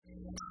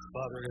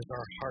Father, it is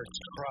our heart's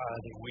cry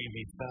that we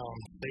be found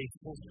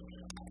faithful,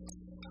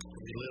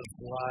 that we live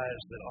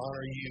lives that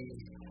honor you,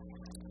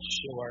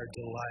 show our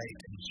delight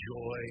and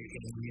joy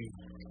in you,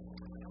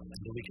 and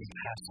that we can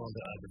pass on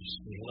to others.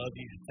 We love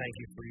you. Thank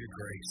you for your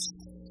grace.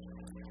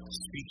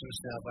 Speak to us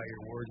now by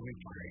your word, we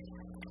pray.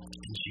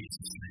 In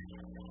Jesus'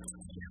 name.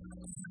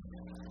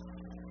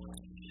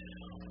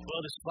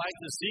 Well, despite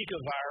the Zika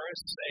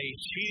virus, a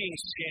cheating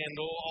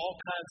scandal, all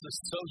kinds of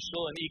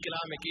social and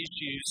economic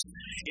issues,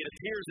 it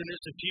appears in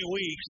just a few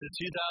weeks the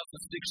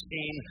 2016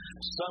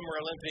 Summer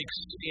Olympics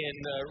in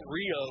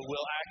Rio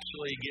will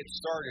actually get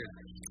started.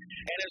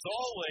 And as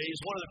always,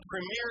 one of the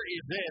premier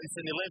events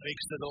in the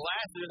Olympics, the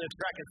last in the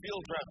track and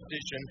field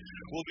competition,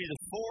 will be the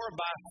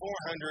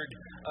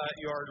 4x400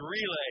 yard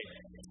relay.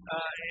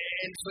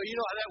 And so you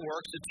know how that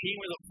works. The team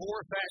with the four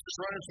fastest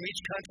runners from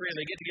each country, and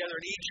they get together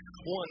and each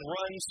one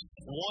runs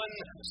one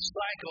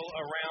cycle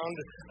around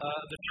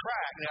the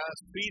track. Now,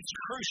 speed's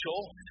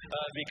crucial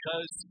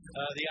because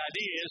the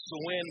idea is to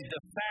win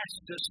the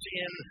fastest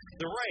in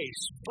the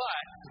race.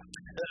 But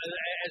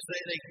as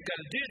they got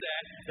to do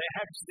that, they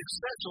have to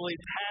successfully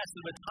pass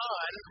the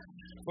baton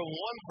from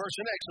one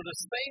person next. So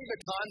the same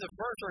baton the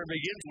first runner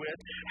begins with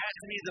has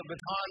to be the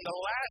baton the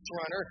last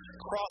runner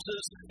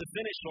crosses the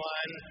finish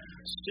line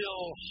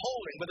still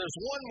holding. But there's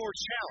one more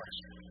challenge.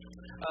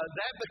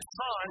 That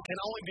baton can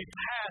only be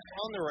passed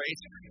on the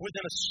race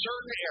within a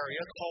certain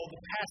area called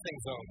the passing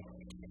zone.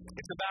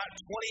 It's about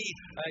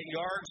 20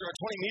 yards or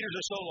 20 meters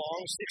or so long,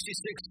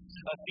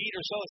 66 feet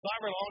or so. It's not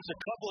very long. It's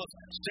a couple of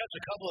steps,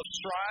 a couple of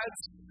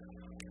strides.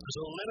 There's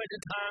a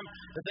limited time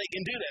that they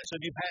can do that. So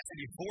if you pass it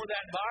before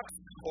that box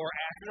or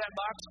after that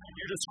box,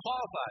 you're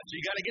disqualified. So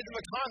you got to get the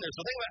baton there.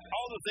 So think about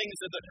all the things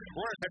that the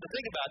runners have to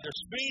think about: their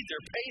speed,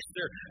 their pace,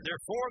 their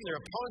form, their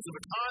opponents, the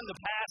baton, the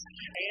pass,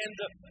 and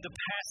the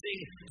passing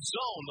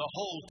zone. The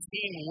whole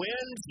team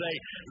wins.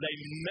 They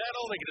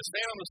medal. They get to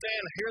stand on the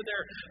stand, hear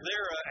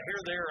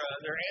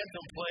their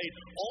anthem played.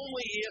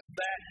 Only if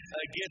that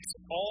gets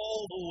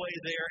all the way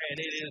there and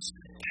it is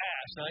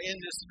passed. Now in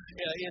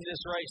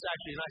this race,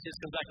 actually, United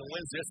States comes back and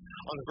wins this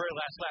on the very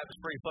last lap.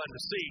 It's pretty fun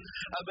to see.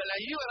 But now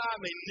you and I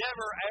may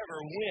never ever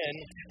win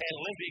an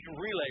Olympic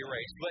relay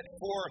race, but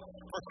for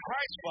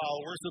Christ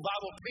followers, the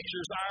Bible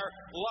pictures our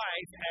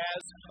life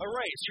as a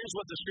race. Here's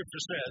what the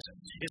scripture says.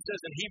 It says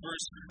in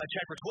Hebrews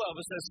chapter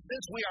 12, it says,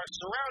 "Since we are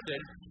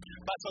surrounded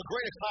by so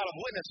great a cloud of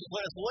witnesses,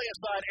 let us lay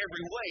aside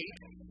every weight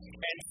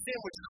and sin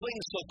which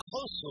clings so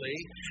closely,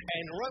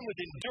 and run with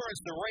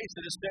endurance the race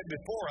that is set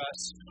before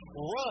us.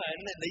 Run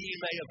that you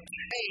may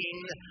obtain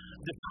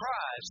the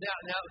prize."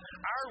 Now,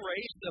 our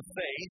race of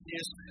faith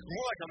is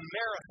more like a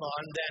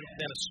marathon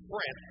than a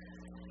sprint.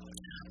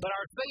 But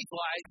our faith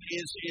life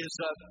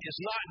is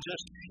not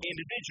just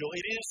individual;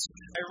 it is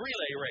a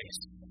relay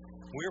race.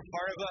 We're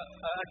part of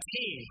a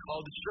team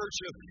called the Church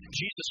of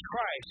Jesus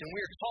Christ, and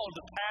we're called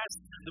to pass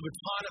the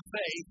baton of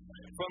faith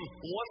from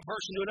one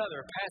person to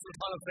another, pass the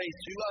baton of faith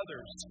to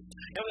others.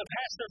 And for the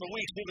past several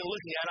weeks, we've been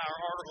looking at our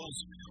articles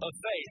of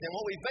faith, and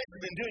what we've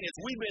basically been doing is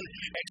we've been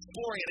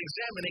exploring and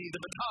examining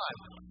the baton.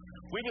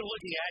 We've been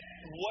looking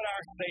at what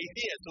our faith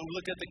is. So we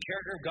looked at the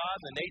character of God,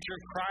 the nature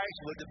of Christ.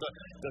 We looked at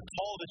the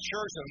call of the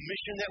church, the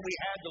mission that we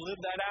had to live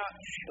that out.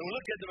 And we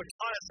looked at the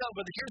baton itself.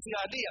 But here's the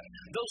idea.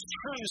 Those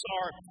truths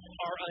are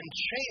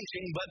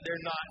unchanging, but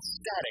they're not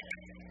static.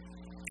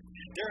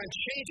 They're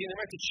unchanging.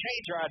 They're meant to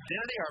change our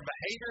identity, our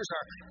behaviors,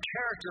 our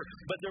character,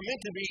 but they're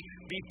meant to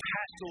be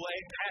passed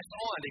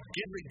on, to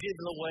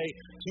given away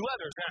to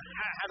others. Now,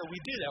 how do we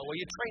do that? Well,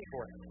 you train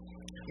for it.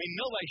 I mean,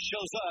 nobody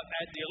shows up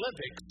at the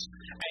Olympics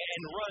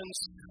and runs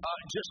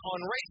just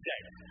on race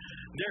day.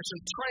 There's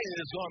some training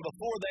that's going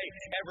before they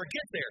ever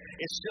get there.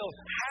 It's still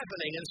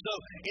happening. And so,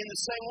 in the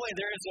same way,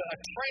 there is a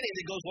training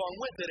that goes along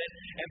with it.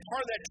 And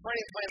part of that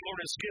training plan the Lord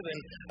has given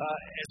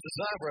as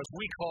designed for us,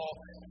 we call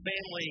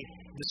family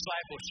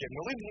discipleship.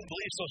 Now, we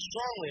believe so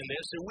strongly in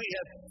this that we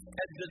have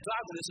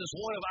adopted this as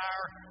one of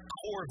our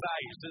core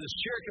values. So the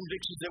shared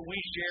convictions that we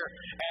share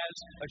as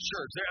a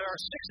church. There are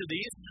 6 of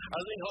these. I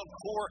think called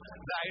core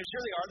values.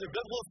 Here they are. They're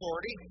biblical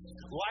authority,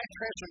 life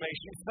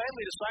transformation,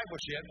 family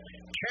discipleship,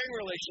 caring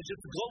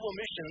relationships, global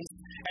missions,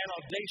 and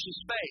audacious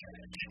faith.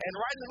 And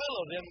right in the middle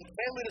of them,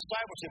 family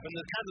discipleship, and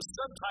the kind of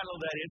subtitle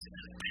of that is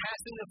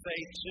passing the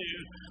faith to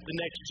the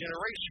next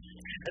generation.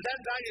 And that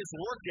value is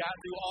worked out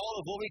through all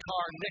of what we call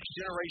our next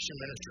generation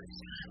ministries.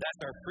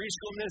 That's our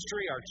preschool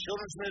ministry, our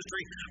children's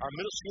ministry, our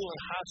middle school and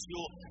high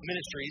school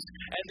ministries.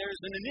 And there's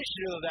an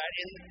initiative of that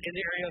in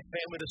the area of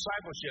family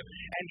discipleship.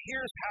 And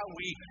here's how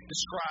we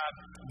describe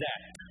that.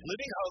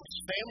 Living Hope's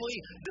family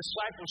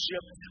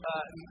discipleship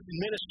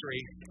ministry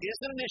is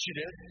an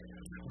initiative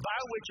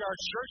by which our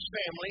church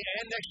family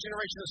and next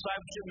generation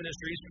discipleship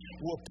ministries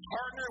will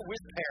partner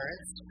with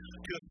parents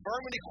to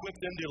affirm and equip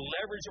them to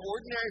leverage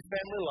ordinary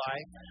family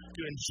life,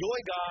 to enjoy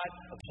God,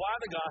 apply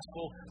the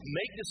gospel,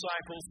 make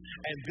disciples,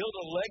 and build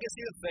a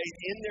legacy of faith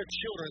in their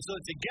children so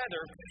that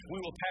together we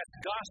will pass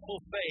gospel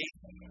faith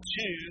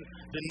to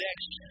the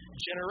next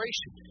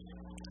generation.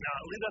 Now,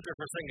 leave that there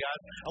for a second,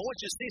 guys. I want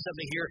you to see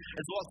something here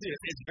as well.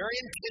 It's very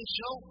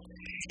intentional.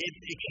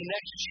 It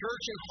connects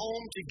church and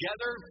home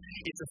together.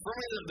 It's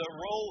affirming the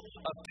role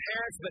of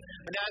parents. But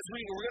now, as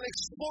we're going to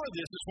explore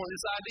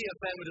this idea of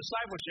family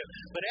discipleship.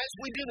 But as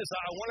we do this,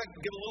 I want to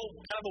give a little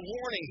kind of a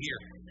warning here.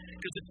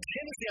 Because the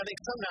tendency, I think,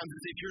 sometimes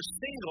is if you're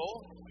single,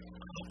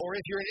 or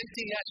if you're an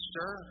empty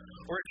nester,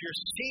 or if you're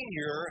a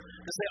senior,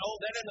 to say, oh,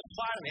 that doesn't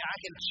apply to me. I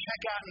can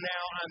check out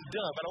now. I'm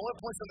done. But I want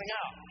to point something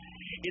out.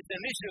 It's an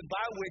initiative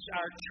by which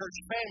our church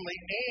family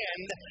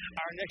and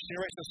our Next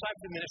Generation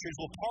Discipleship Ministries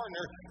will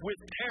partner with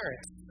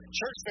parents.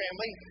 Church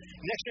family,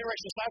 Next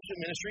Generation Discipleship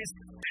Ministries,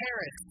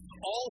 parents.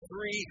 All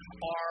three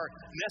are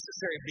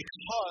necessary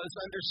because,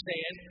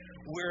 understand,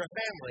 we're a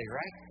family,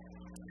 right?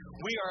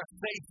 We are a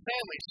faith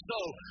family. So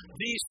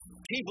these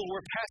people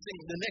we're passing,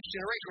 the next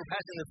generation we're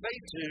passing the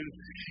faith to,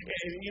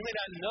 and you may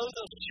not know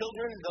those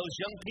children, those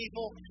young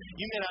people.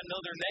 You may not know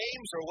their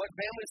names or what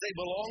families they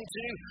belong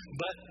to,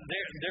 but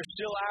they're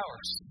still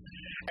ours.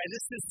 And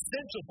this is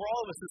essential for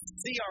all of us to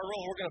see our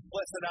role. We're going to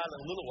flesh that out in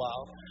a little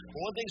while.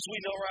 One of the things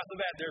we know right off the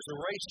bat, there's a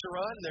race to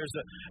run, there's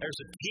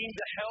a team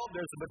to help,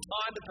 there's a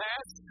baton to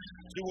pass.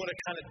 So we want to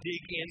kind of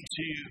dig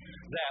into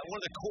that. One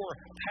of the core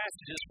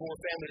passages for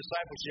family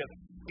discipleship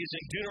is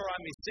in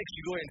Deuteronomy 6.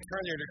 You go ahead and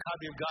turn there to a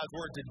copy of God's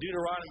Word to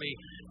Deuteronomy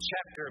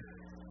chapter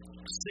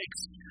 6.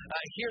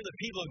 Here the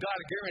people of God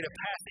are getting ready to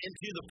pass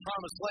into the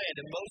promised land.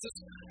 And Moses,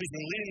 who's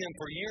been leading them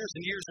for years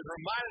and years, is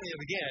reminding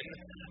them again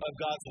of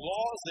God's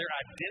laws, their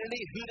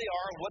identity, who they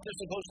are, what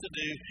they're supposed to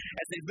do.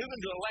 As they move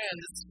into a land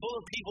that's full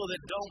of people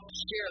that don't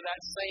share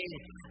that same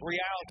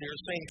reality or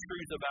same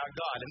truth about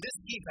God. And this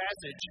key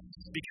passage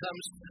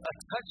becomes a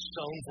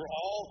touchstone for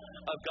all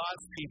of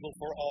God's people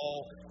for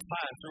all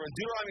time. So in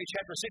Deuteronomy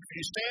chapter 6, if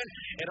you stand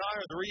in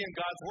honor of the reading of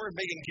God's Word,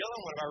 Megan Gillen,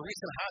 one of our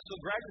recent high school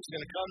graduates, is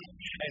going to come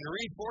and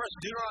read for us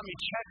Deuteronomy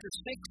chapter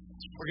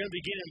 6. We're going to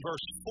begin in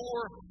verse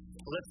 4.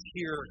 Let's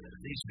hear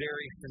these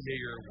very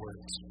familiar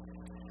words.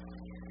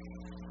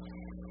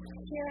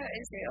 Hear, O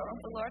Israel,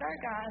 the Lord our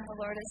God, the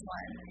Lord is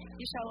one.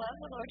 You shall love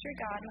the Lord your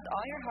God with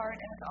all your heart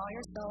and with all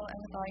your soul and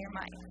with all your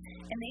might.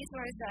 And these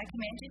words that I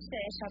command you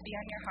today shall be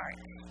on your heart.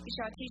 You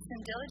shall teach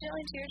them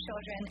diligently to your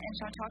children, and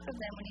shall talk of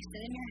them when you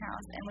sit in your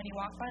house, and when you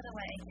walk by the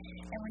way,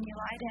 and when you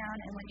lie down,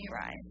 and when you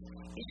rise.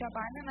 You shall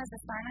bind them as a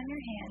sign on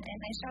your hand, and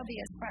they shall be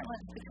as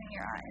frontlets between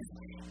your eyes.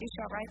 You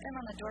shall write them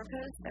on the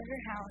doorposts of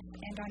your house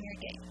and on your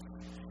gates.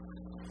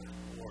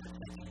 Lord,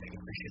 thank you. I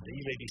appreciate that.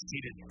 You may be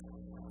seated.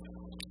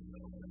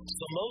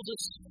 So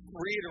Moses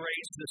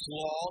reiterates this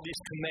law,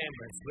 these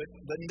commandments,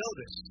 but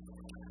notice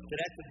that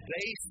at the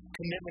base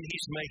commitment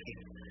he's making,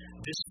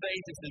 this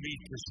faith is to be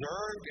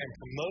preserved and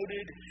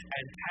promoted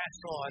and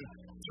passed on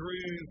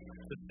through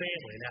the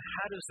family. Now,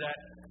 how does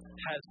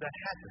that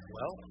happen?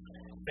 Well,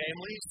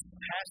 families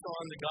pass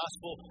on the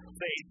gospel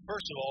faith,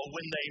 first of all,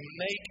 when they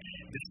make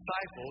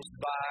disciples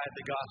by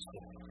the gospel.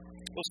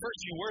 Those first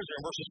few words there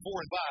in verses 4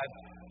 and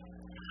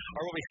 5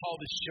 are what we call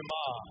the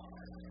Shema.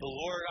 The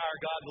Lord our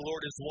God, the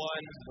Lord is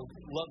one.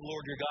 Love the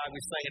Lord your God.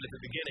 We sang it at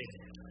the beginning.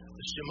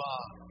 The Shema.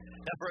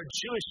 Now, for a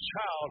Jewish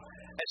child,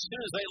 as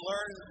soon as they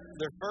learn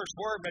their first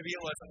word, maybe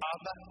it was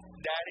Abba,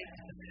 Daddy,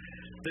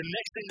 the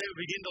next thing they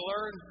would begin to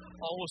learn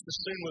almost as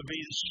soon would be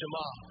the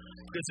Shema.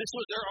 Because this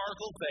was their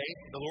article of faith.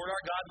 The Lord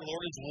our God, the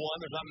Lord is one.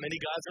 There's not many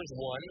gods, there's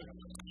one.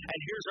 And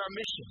here's our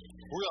mission.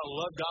 We're going to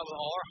love God with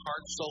all our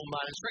heart, soul,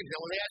 mind, and strength.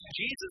 Now, when they asked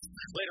Jesus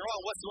later on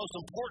what's the most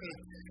important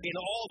in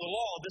all the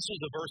law, this was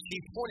the verse he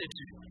pointed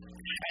to.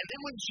 And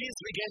then when Jesus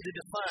began to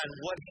define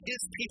what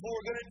his people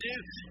were going to do,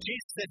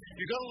 Jesus said,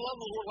 you're going to love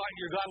the Lord like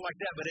your God like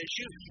that, but as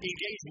you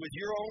engage with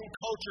your own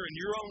culture and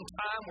your own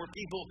time where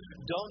people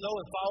don't know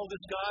and follow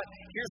this God,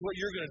 here's what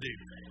you're going to do.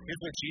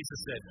 Here's what Jesus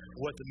said,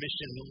 what the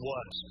mission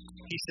was.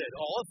 He said,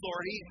 all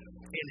authority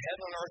in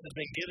heaven and earth has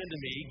been given to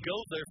me. Go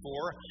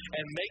therefore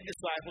and make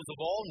disciples of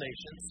all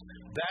nations,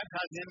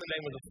 baptize them in the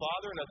name of the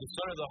Father and of the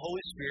Son and of the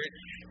Holy Spirit,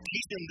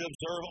 teach them to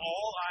observe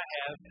all I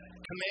have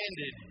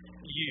commanded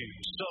you.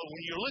 So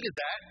when you look at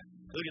that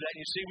and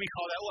you see we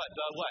call that what?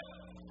 The what?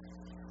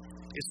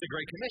 It's the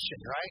Great Commission,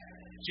 right?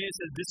 Jesus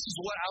said, this is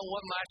what I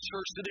want my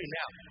church to do.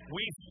 Now,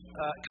 we've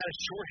kind of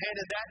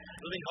shorthanded that.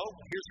 Living Hope,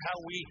 here's how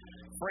we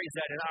phrase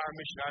that in our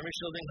mission. Our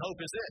mission of Living Hope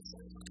is this.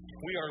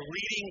 We are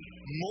leading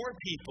more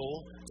people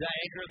to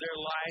anchor their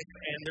life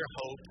and their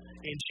hope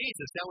in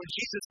Jesus. Now, when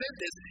Jesus said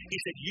this, he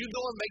said, you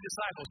go and make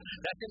disciples.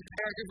 That's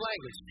imperative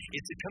language.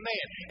 It's a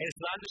command. And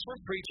it's not just for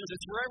preachers,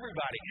 it's for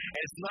everybody. And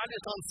it's not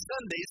just on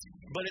Sundays,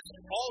 but it's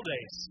all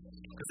days.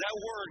 Because that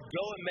word,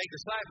 go and make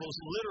disciples,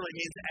 literally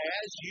means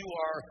as you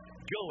are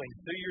going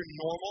through your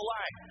normal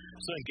life.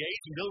 So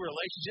engage and build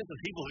relationships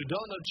with people who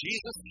don't know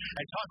Jesus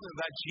and talk to them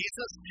about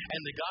Jesus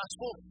and the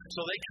gospel so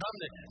they come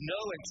to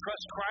know and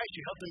trust Christ.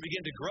 You help them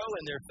begin to grow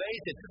in their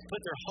faith and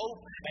put their hope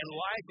and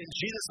life in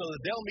Jesus so that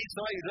they'll meet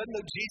somebody who doesn't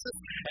know Jesus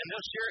and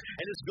they'll share.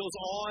 And this goes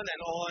on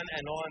and on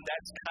and on.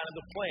 That's kind of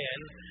the plan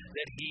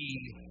that he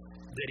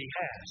that he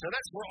has. Now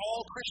that's for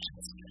all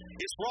Christians.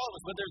 It's for all of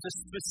us, but there's a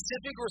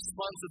specific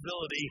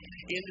responsibility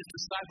in this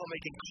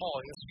disciple-making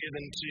calling that's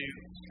given to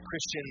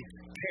Christian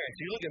parents.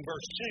 You look in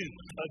verse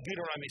 2 of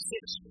Deuteronomy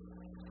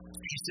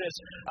 6. He says,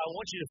 I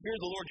want you to fear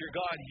the Lord your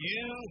God,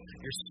 you,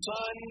 your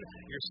son,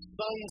 your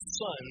son's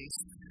sons,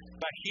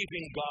 by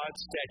keeping God's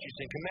statutes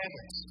and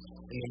commandments.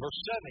 And then verse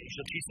 7, you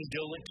shall teach them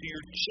diligently to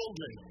your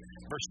children.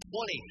 Verse 20,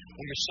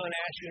 when your son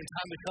asks you in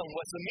time to come,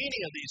 what's the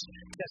meaning of these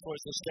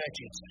testimonies and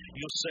statutes?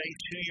 You'll say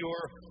to your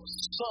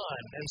son.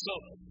 And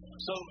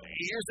so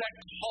here's that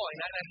calling.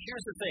 Now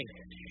here's the thing.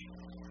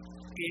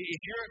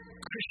 If you're a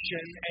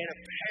Christian and a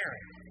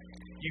parent,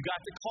 you got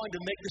the calling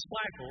to make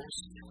disciples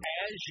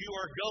as you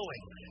are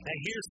going. And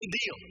here's the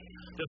deal.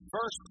 The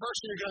first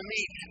person you're going to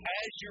meet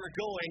as you're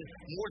going,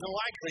 more than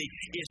likely,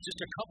 is just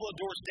a couple of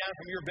doors down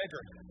from your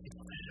bedroom.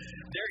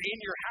 They're in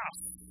your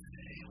house.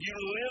 You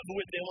live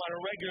with them on a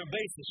regular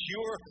basis.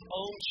 Your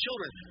own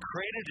children,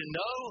 created to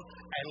know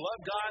and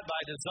love God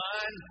by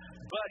design,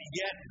 but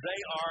yet they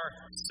are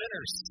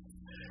sinners.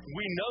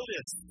 We know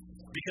this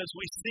because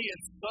we see it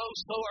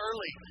so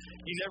early.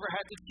 You never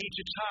have to teach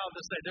a child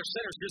to say they're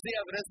sinners. Here's the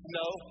evidence.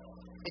 No.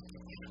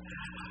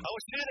 I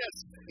want you to do this.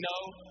 No.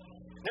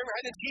 Never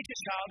had to teach a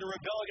child to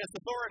rebel against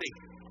authority.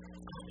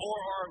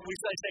 Or we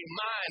say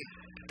mine.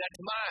 That's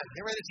mine.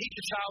 Never had to teach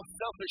a child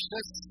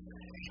selfishness.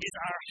 It's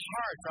our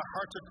hearts. Our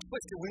hearts are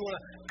twisted. We want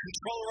to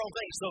control our own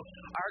things. So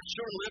our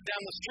children live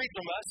down the street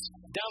from us,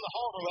 down the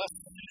hall from us.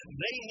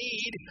 They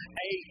need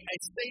a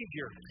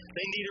Savior.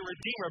 They need a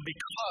Redeemer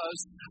because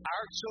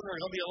our children are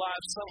going to be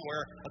alive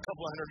somewhere a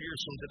couple of hundred years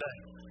from today,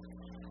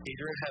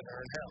 either in heaven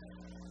or in hell.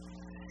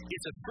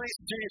 It's a pretty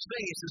serious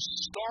thing. It's to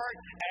start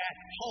at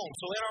home.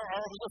 So in our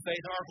Articles of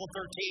Faith, Article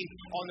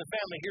 13 on the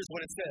family, here's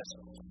what it says.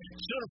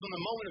 Children from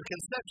the moment of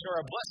conception are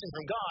a blessing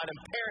from God, and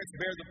parents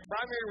bear the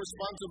primary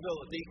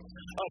responsibility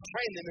of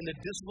training them in the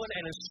discipline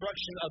and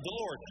instruction of the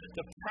Lord.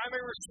 The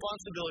primary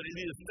responsibility to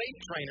be the faith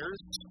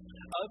trainers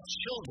of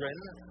children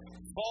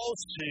falls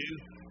to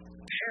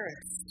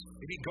parents,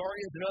 maybe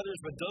guardians and others,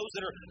 but those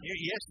that are,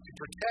 yes, to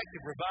protect, to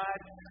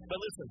provide. But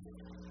listen,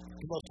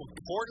 the most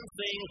important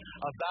thing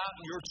about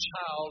your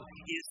child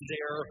is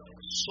their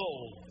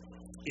soul.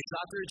 It's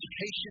not their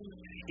education.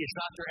 It's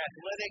not their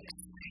athletics.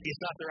 It's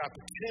not their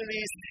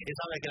opportunities. It's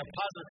not making a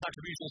positive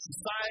contribution to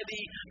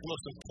society. The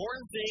most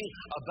important thing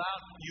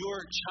about your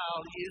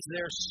child is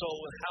their soul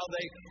and how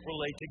they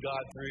relate to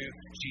God through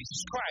Jesus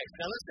Christ.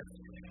 Now listen,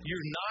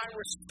 you're not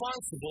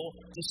responsible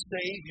to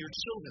save your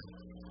children.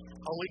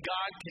 Only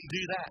God can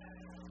do that.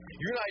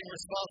 You're not even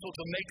responsible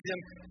to make them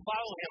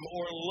follow Him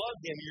or love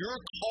Him. Your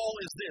call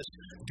is this.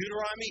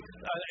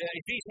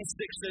 Ephesians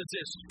 6 says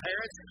this.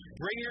 Parents,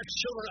 bring your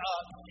children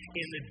up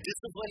in the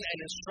discipline and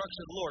instruction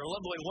of the Lord. I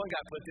love the way one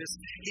guy put this.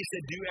 He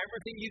said, do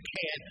everything you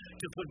can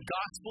to put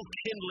gospel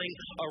kindling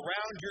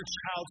around your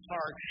child's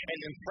heart and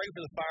then pray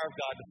for the fire of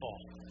God to fall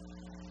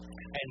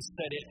and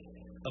set it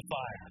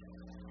afire.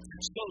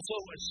 So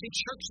see,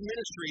 church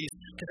ministries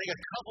can take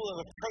a couple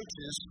of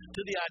approaches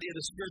to the idea of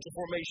the spiritual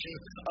formation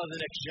of the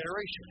next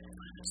generation.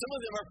 Some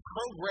of them are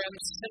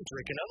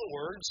program-centric. In other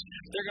words,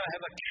 they're going to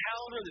have a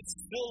calendar that's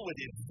filled with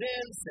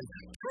events and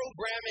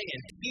programming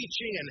and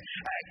teaching and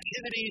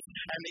activities.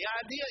 And the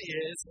idea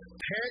is,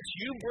 parents,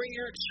 you bring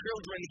your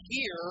children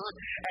here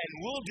and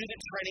we'll do the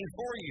training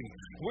for you.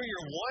 We're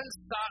your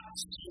one-stop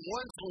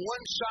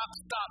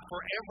stop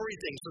for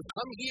everything. So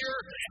come here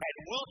and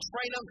we'll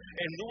train them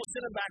and we'll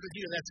send them back with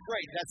you. And that's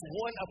great. That's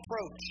one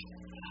approach.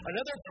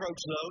 Another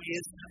approach, though,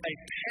 is a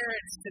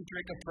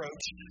parent-centric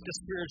approach to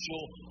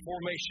spiritual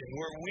formation,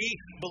 where we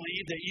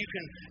believe that you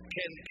can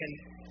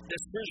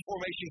that spiritual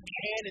formation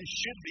can and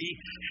should be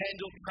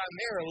handled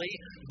primarily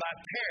by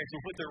parents.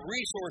 We'll put their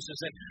resources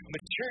and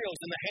materials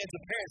in the hands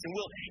of parents, and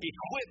we'll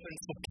equip and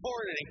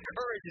support and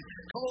encourage and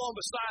come along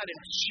beside and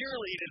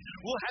cheerlead, and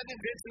we'll have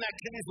events and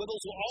activities, but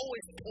those will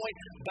always point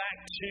back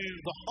to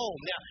the home.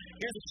 Now,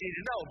 here's what you need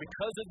to know.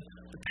 Because of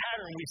the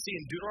pattern we see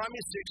in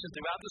Deuteronomy 6 and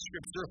throughout the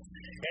Scripture,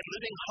 at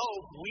Living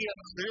Hope, we have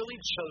clearly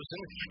chosen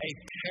a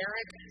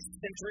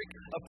parent-centric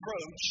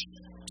approach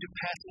to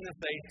passing the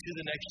faith to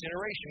the next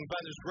generation. We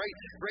find there's great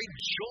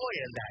joy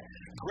in that,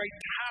 great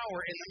power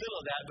in the middle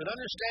of that. But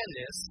understand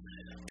this,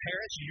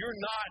 parents, you're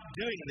not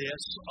doing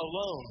this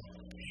alone.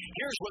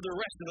 Here's where the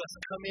rest of us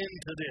come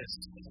into this.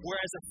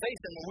 Whereas a faith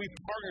family, we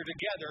partner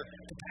together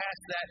to pass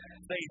that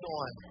faith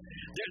on.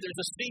 There's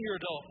a senior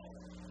adult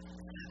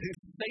who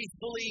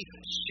faithfully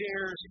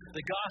shares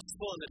the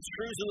gospel and the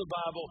truths of the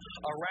Bible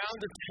around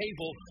the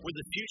table with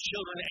a few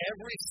children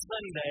every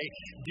Sunday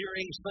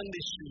during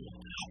Sunday school.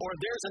 Or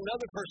there's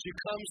another person who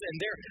comes and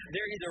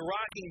they're either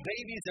rocking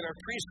babies in our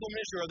preschool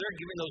ministry, or they're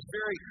giving those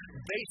very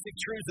basic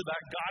truths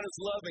about God is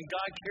love and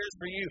God cares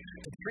for you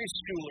to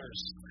preschoolers.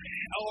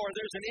 Or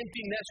there's an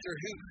empty nester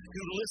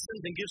who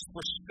listens and gives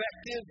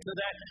perspective to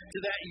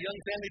that young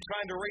family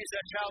trying to raise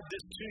that child.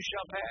 This too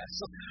shall pass.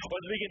 Or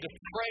they begin to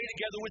pray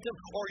together with them.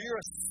 Or you're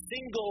a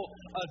single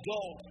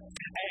adult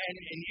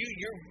and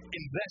you're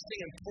investing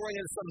and pouring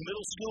into some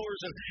middle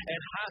schoolers and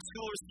high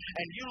schoolers,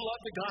 and you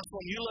love the gospel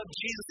and you love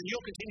Jesus, and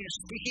you'll continue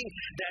speaking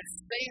that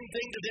same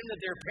thing to them that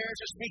their parents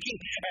are speaking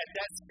at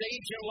that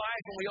stage in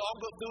life when we all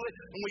go through it,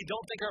 when we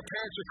don't think our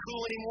parents are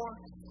cool anymore,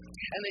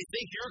 and they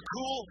think you're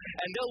cool,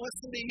 and they'll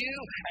listen to you,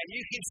 and you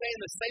keep saying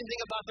the same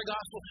thing about the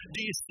gospel. Do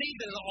you see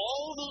that in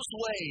all those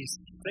ways,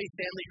 Faith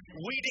Family,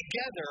 we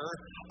together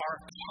are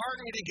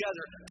partnering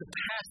together to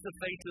pass the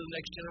faith to the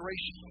next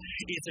generation?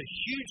 It's a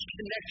huge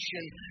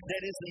connection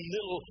that is in the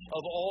middle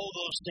of all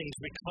those things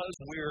because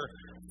we're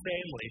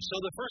family. So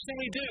the first thing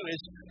we do is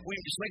we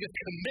just make a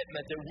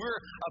commitment that we're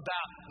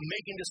about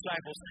making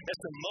disciples.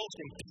 That's the most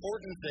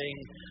important thing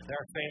that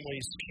our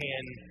families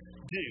can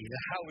do.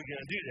 Now, how are we going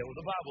to do that? Well,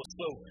 the Bible is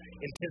so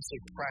intensely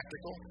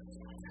practical.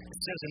 It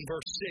says in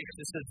verse 6,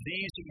 it says,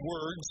 these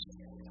words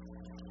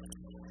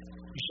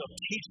you shall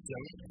teach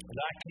them, and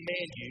I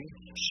command you,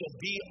 shall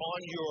be on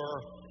your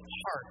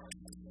heart.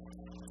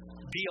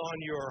 Be on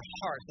your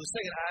heart. The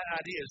second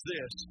idea is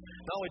this.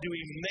 Not only do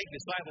we make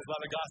disciples by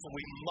the gospel,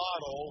 we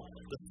model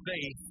the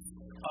faith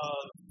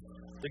of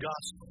the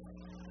gospel.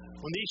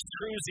 When these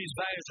truths, these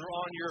values are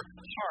on your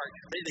heart,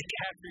 they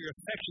capture your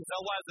affections.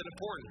 Now, why is that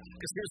important?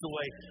 Because here's the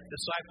way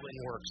discipling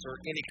works, or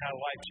any kind of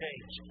life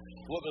change.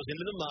 What goes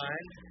into the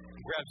mind,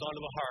 grabs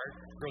onto the heart,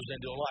 grows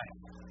into a life.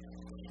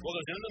 What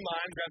goes into the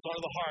mind, grabs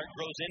onto the heart,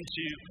 grows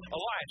into a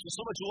life.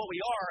 So much of what we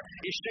are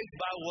is shaped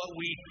by what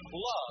we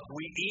love.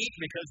 We eat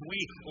because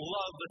we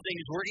love the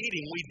things we're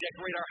eating. We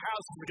decorate our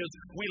houses because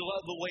we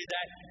love the way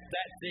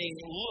that thing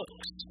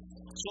looks.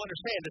 So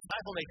understand,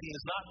 disciple making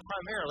is not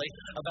primarily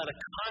about a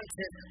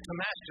content to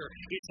master.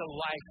 It's a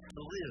life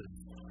to live.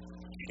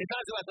 It's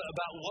not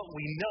about what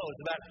we know.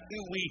 It's about who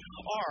we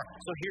are.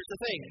 So here's the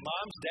thing.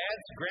 Moms,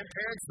 dads,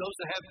 grandparents, those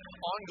that have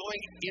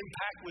ongoing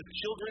impact with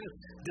children,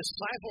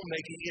 disciple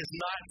making is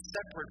not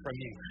separate from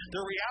you.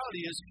 The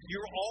reality is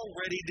you're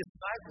already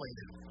discipling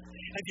them.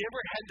 Have you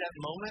ever had that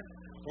moment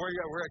where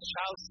a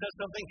child says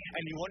something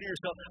and you wonder to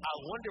yourself, I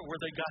wonder where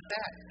they got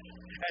that?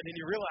 And then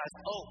you realize,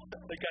 oh,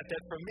 they got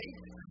that from me.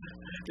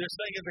 They're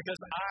saying it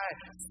because I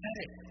said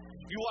it.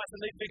 You watch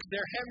them, they fix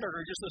their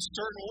hamburger just a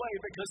certain way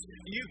because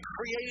you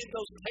created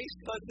those taste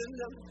buds in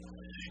them.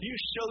 You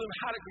show them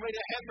how to create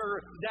a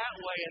hamburger that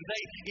way, and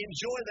they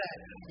enjoy that.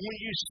 When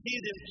you see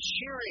them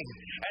cheering,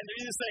 and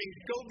they're either saying,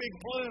 go big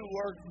blue,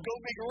 or go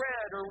big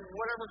red, or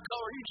whatever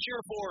color you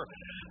cheer for,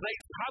 they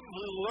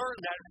probably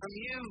learned that from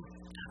you.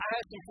 I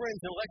had some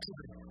friends in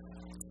Lexington.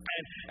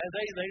 And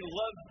they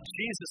love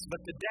Jesus,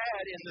 but the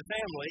dad in the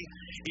family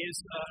is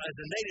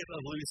a native of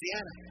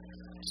Louisiana.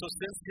 So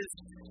since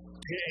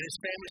his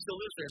family still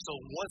lives there, so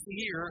once a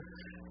year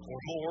or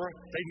more,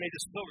 they made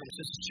this pilgrimage.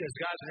 His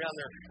guys are down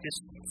there, his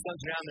sons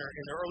are down there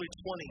in their early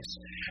 20s,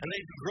 and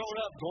they've grown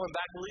up going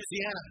back to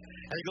Louisiana,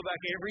 and they go back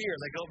every year.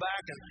 They go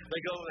back and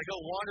they go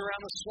wander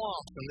around the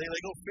swamps, and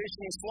they go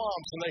fishing in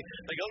swamps, and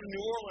they go to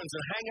New Orleans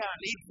and hang out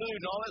and eat food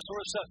and all that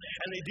sort of stuff.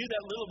 And they do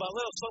that little by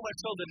little, so much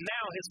so that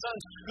now his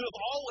sons, who have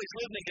always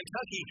lived in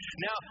Kentucky,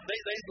 now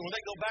when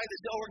they go back, they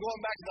say, oh, we're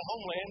going back to the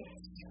homeland.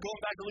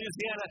 Going back to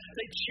Louisiana,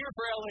 they cheer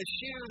for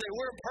LSU. They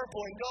wear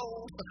purple and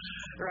gold,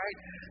 right?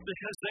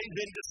 Because they've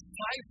been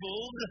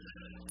discipled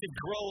to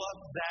grow up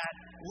that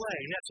way.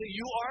 Now, so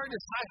you are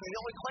discipling.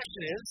 The only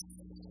question is,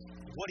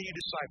 what are you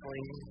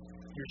discipling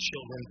your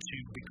children to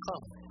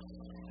become?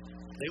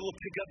 They will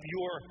pick up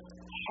your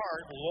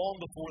heart long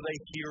before they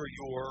hear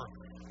your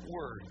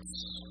words.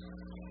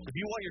 If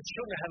you want your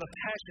children to have a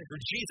passion for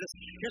Jesus,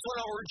 here's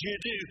what I urge you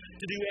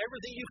to do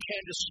everything you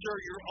can to stir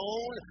your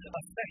own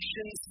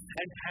affections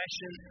and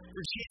passion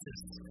for Jesus.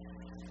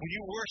 When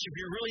you worship,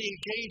 you're really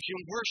engaged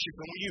in worship.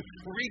 And when you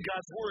read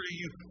God's Word, or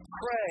you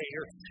pray,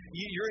 or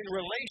you're in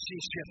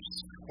relationships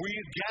where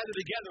you gather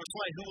together with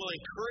somebody who will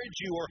encourage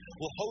you or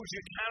will hold you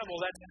accountable.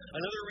 That's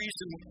another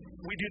reason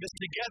we do this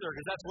together,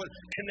 because that's what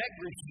Connect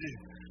Groups do.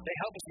 They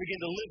help us begin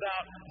to live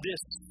out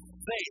this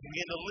faith,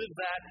 begin to live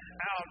that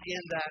out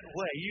in that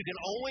way. You can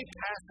only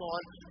pass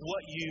on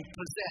what you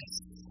possess.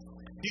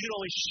 You can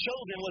only show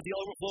them what the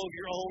overflow of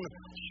your own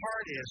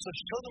heart is. So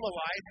show them a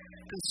life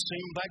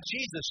consumed by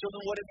Jesus. Show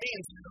them what it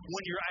means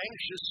when you're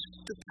anxious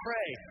to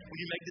pray, when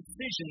you make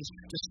decisions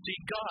to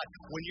seek God.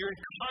 When you're in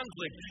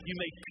conflict, you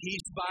make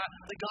peace by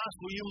the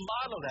gospel. You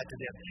model that to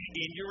them.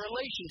 In your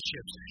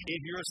relationships, if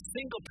you're a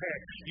single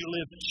parent, you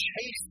live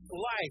chaste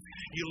life.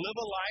 You live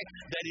a life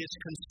that is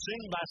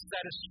consumed by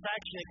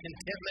satisfaction and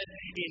contentment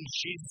in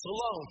Jesus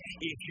alone.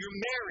 If you're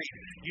married,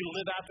 you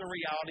live out the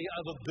reality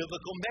of a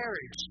biblical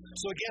marriage.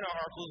 So again, our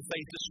article of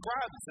faith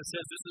describes this. It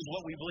says this is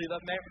what we believe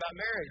about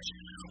marriage.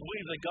 We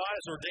believe that God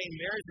has ordained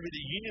marriage to be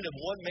the union of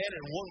one man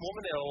and one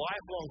woman in a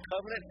lifelong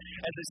covenant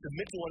as they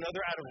submit to one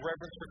another out of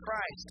reverence for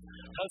Christ.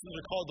 Husbands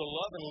are called to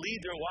love and lead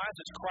their wives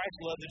as Christ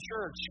loved the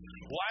church.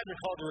 Wives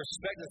are called to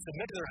respect and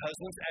submit to their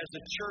husbands as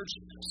the church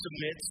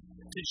submits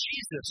to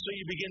Jesus. So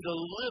you begin to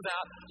live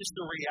out just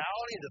the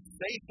reality, the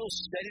faithful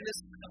steadiness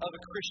of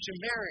a Christian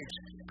marriage.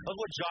 Of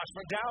what Josh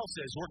McDowell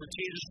says, worked with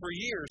teenagers for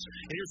years.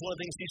 And here's one of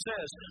the things he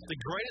says: the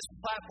greatest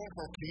platform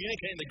for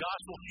communicating the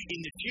gospel in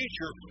the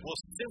future will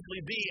simply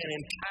be an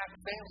intact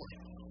family.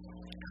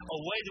 A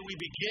way that we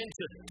begin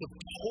to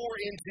pour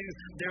into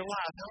their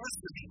lives. Now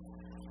listen to me.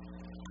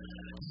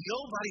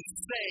 Nobody's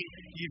saying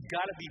you've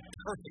got to be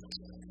perfect,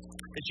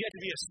 that you have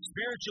to be a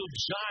spiritual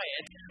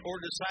giant or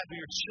disciple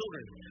your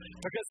children.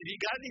 Because if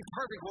you've got to be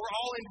perfect, we're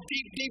all in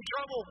deep, deep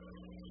trouble.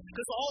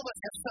 Because all of us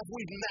have stuff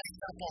we've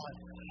messed up on.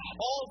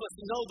 All of us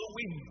know that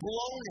we've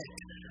blown it.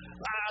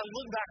 I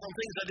look back on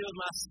things I did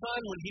with my son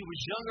when he was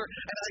younger,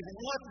 and I think,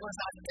 what was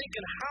I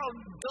thinking? How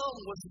dumb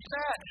was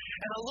that?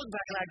 And I look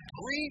back and I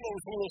grieve over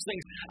some of those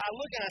things. I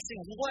look and I see,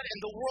 what in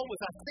the world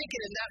was I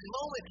thinking in that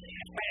moment?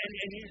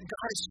 And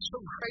God is so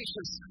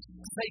gracious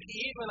to take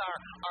even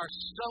our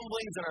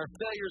stumblings and our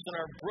failures and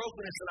our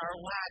brokenness and our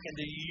lack and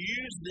to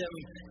use them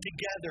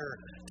together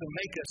to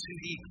make us who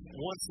He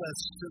wants us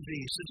to be.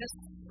 So just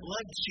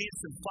love Jesus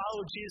and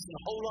follow Jesus and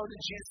hold on to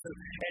Jesus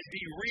and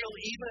be real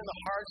even in the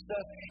hard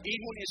stuff,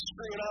 even when you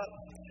screw it up.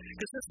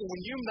 Because listen,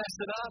 when you mess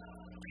it up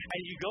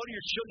and you go to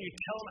your children, you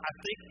tell them,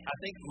 I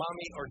think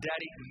mommy or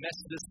daddy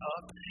messed this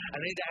up. I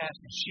need to ask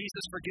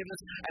Jesus forgiveness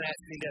and I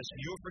need to ask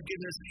your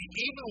forgiveness.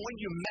 Even when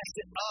you mess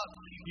it up,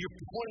 you're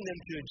pointing them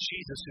to a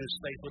Jesus who is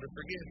faithful to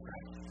forgive.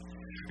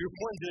 You're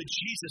pointing to a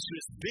Jesus who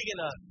is big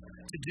enough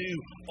to do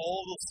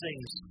all those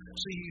things.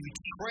 So you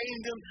train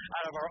them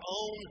out of our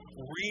own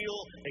real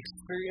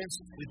experience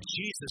with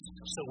Jesus.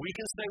 So we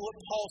can say what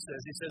Paul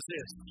says. He says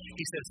this.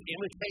 He says,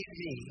 imitate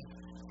me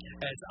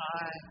as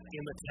I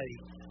imitate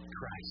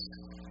Christ.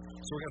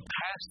 So we're going to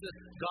pass the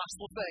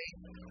gospel of faith.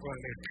 We're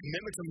going to make a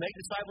commitment to make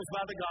disciples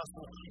by the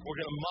gospel. We're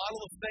going to model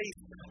the faith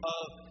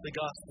of the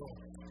gospel.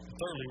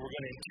 Thirdly, we're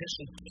going to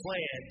intentionally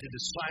plan to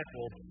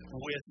disciple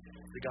with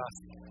the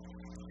gospel.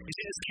 You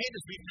see, this can't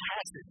just be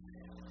passive.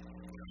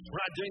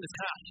 We're not doing this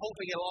kind of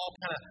hoping it'll all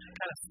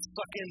kind of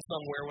suck in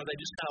somewhere where they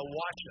just kind of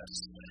watch us.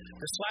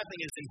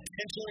 Discipling is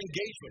intentional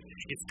engagement.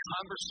 It's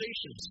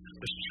conversations.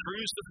 There's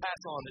truths to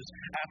pass on. There's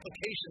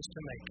applications to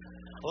make.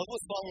 I love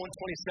what Psalm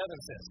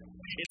 127 says.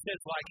 It says,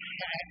 like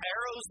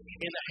arrows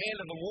in the hand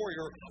of a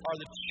warrior are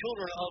the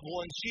children of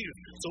one's youth.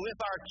 So if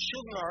our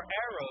children are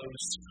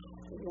arrows,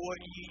 when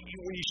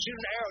you shoot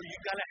an arrow,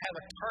 you've got to have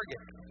a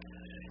target.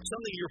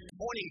 Something you're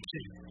pointing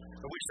to.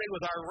 We say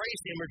with our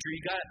race imagery,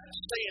 you got to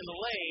stay in the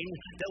lane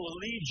that will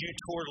lead you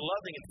toward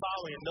loving and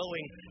following and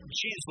knowing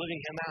Jesus,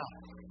 living Him out.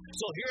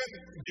 So here in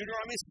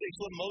Deuteronomy 6,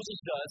 what Moses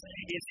does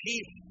is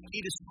he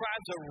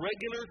describes a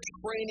regular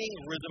training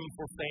rhythm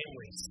for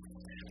families.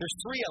 There's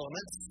three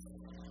elements,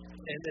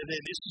 and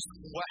this is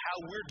how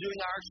we're doing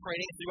our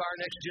training through our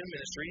Next Gen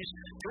ministries.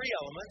 Three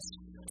elements: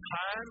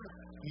 time,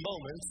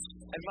 moments,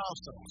 and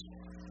milestones.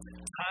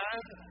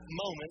 Time,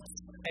 moments,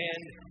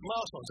 and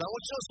milestones. I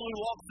want you to know, as we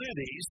walk through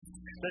these,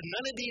 that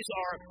none of these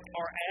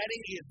are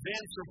adding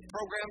events or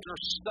programs or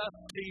stuff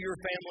to your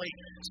family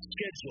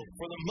schedule.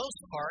 For the most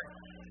part,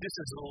 this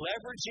is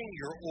leveraging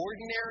your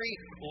ordinary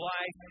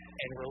life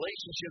and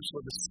relationships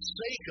for the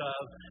sake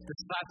of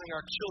discipling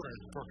our children,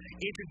 for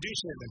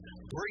introducing them and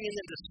bringing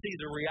them to see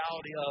the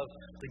reality of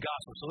the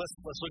gospel. So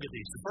let's look at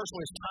these. The first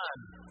one is time.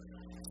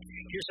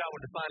 Here's how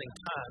we're defining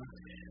time.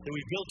 That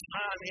we build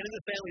time into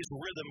the family's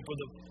rhythm for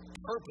the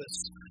purpose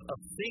of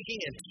thinking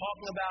and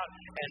talking about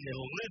and then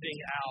living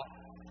out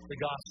the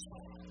gospel.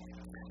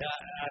 Now,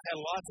 I've had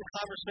lots of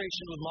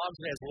conversations with moms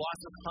and dads,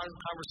 lots of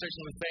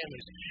conversations with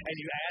families, and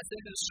you ask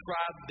them to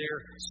describe their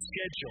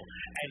schedule.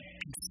 And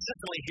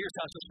consistently, here's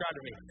how it's described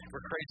to me: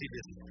 we're crazy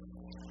busy.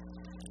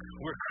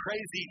 We're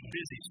crazy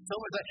busy. So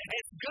much that, and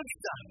it's good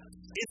stuff.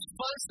 It's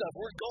fun stuff.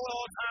 We're going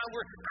all the time.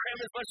 We're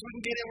cramming as much as we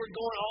can get in. We're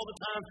going all the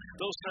time.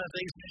 Those kind of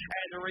things.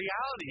 And the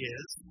reality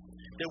is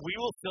that we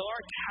will fill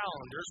our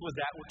calendars with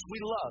that which we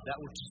love, that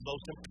which is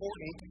most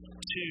important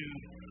to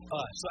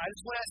us. So I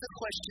just want to ask a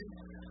question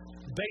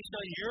based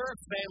on your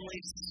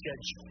family's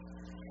schedule,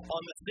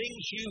 on the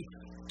things you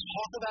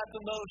talk about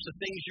the most, the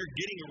things you're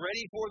getting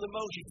ready for the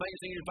most, you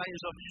find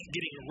yourself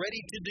getting ready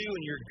to do,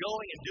 and you're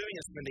going and doing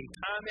and spending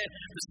time in,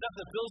 the stuff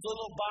that fills the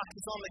little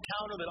boxes on the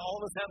counter that all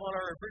of us have on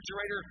our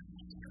refrigerator.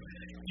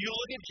 You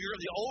look at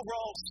the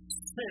overall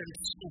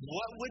sense,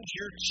 what would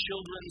your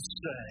children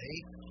say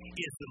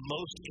is the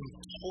most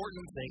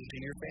important thing to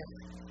your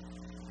family?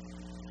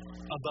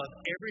 Above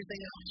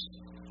everything else?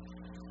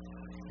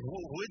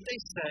 Would they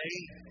say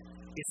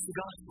it's the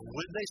gospel?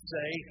 Would they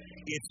say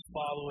it's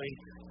following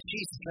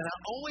Jesus? And I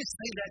always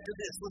say that to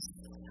this. Listen,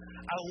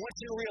 I want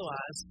you to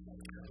realize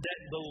that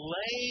the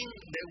lane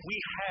that we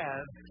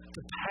have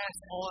to pass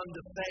on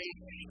the faith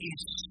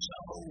is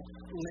so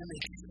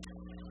limited.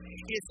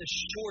 It's a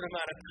short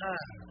amount of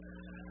time.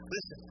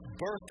 Listen,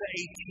 birth to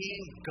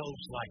 18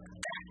 goes like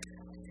that.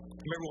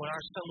 Remember when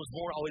our son was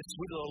born, all these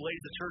sweet little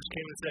ladies at the church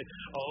came and said,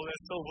 "Oh,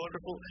 that's so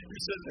wonderful. You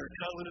said they're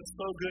coming. It's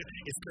so good.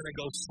 It's going to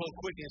go so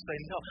quick." And you say,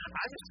 "No,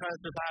 I'm just trying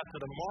to survive for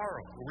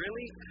tomorrow."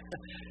 Really?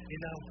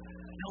 No,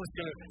 it's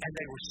going to. And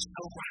they were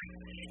so right.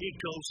 It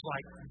goes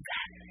like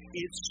that.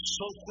 It's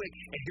so quick.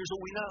 And here's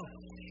what we know.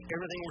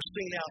 Everything we're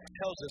seeing now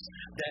tells us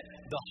that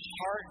the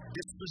heart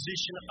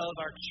disposition of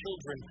our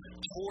children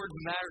toward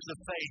matters of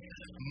faith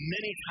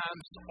many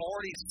times is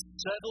already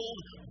settled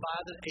by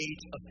the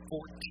age of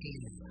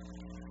 14.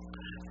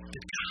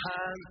 The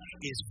time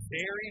is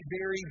very,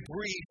 very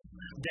brief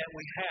that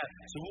we have.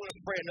 So we want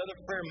to pray another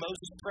prayer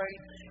Moses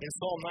prayed in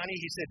Psalm 90.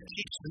 He said,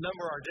 teach the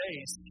number of our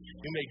days.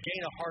 We may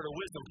gain a heart of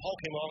wisdom. Paul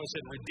came along and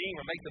said, redeem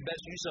or make the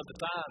best use of the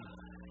time.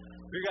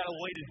 We've got a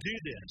way to do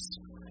this.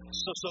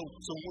 So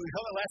when we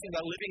talked last week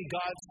about living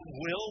God's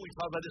will, we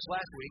talked about this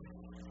last week.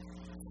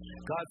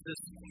 God says,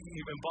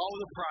 you've been bought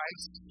with a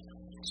price.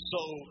 So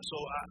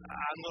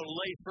I'm going to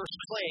lay first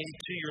claim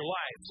to your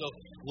life. So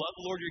love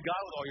the Lord your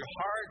God with all your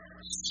heart,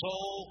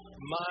 soul,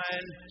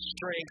 mind,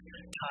 strength,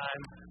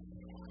 time,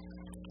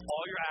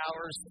 all your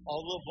hours, all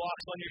the little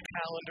blocks on your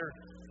calendar.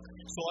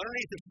 So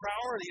underneath the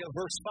priority of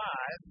verse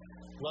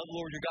 5, love the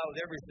Lord your God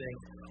with everything,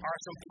 are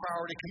some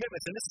priority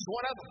commitments. And this is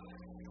one of them.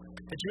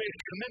 That you make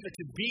a commitment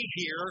to be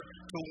here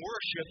to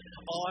worship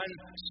on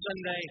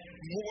Sunday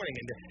morning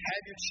and to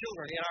have your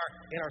children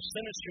in our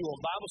Sunday school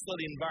and Bible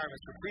study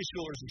environments for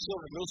preschoolers and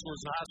children, middle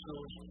schoolers and high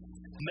schoolers.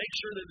 Make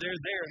sure that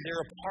they're there and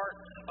they're a part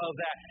of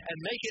that. And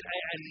make it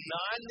a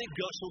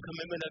non-negotiable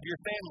commitment of your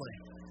family.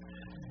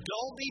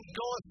 Don't be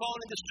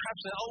falling into this trap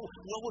saying, oh,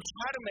 well, we'll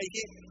try to make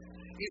it.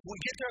 If we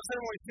get there on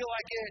Sunday when we feel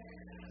like it,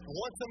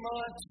 once a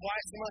month,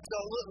 twice a month,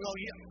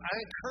 I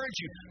encourage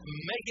you,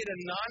 make it a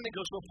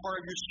non-negotiable part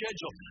of your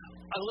schedule.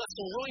 Unless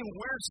some really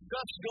weird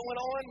stuff's going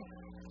on,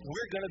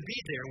 we're going to be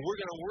there. We're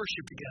going to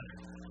worship together.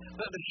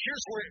 But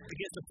here's where it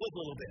begins to flip a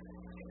little bit.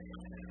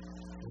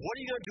 What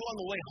are you going to do on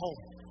the way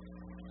home?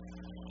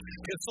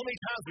 Because so many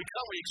times we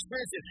come, we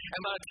experience it,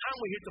 and by the time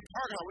we hit the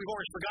parking lot, we've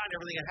already forgotten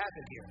everything that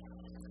happened here.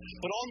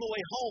 But on the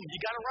way home, you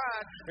got to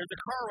ride. There's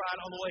a car ride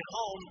on the way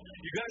home.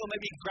 You're going to go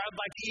maybe grab a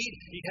bite to eat.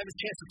 You have a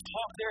chance to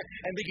talk there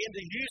and begin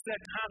to use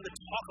that time to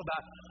talk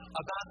about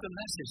the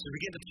message. To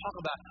begin to talk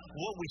about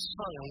what we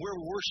sung and where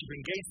we worship,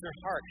 engage their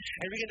heart.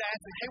 And begin to ask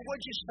them, hey, what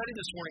did you study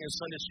this morning in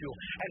Sunday school?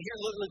 And here,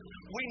 look,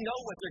 we know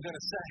what they're going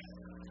to say.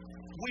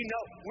 We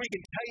know. We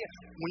can tell you.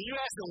 When you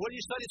ask them, what did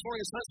you study this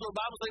morning in Sunday school or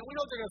Bible study? We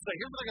know what they're going to say.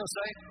 Here's what they're going to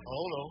say.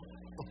 Oh, no.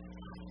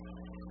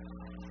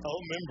 Oh,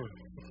 remember.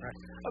 Right.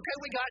 Okay,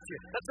 we got you.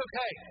 That's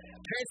okay.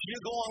 Parents, you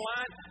go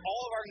online.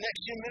 All of our Next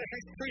Gen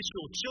ministries,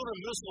 preschool, children,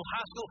 middle school,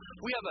 high school,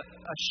 we have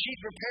a sheet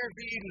prepared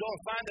for you. You can go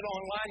and find it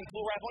online and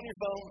pull right on your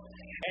phone.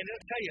 And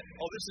it'll tell you,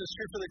 oh, this is the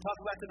scripture they talk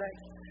about today.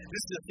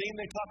 This is the theme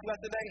they talk about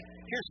today.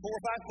 Here's 4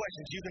 or 5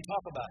 questions you can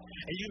talk about.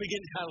 And you begin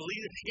to kind of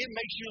lead it. It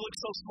makes you look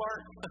so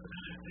smart.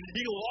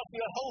 You can walk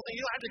through the whole thing.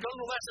 You don't have to go to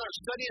the lesson or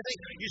study anything.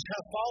 You just kind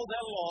of follow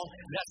that along.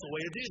 And that's the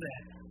way to do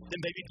that. Then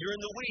maybe during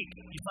the week,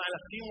 you find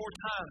a few more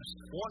times,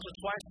 once or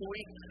twice a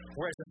week,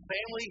 where as a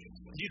family,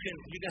 you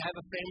can have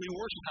a family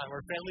worship time or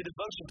a family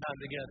devotion time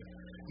together.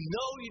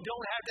 No, you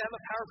don't have to have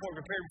a PowerPoint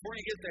prepared before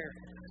you get there.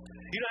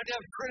 You don't have to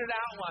have printed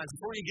outlines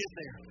before you get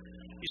there.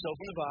 You just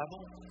open the Bible,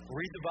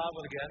 read the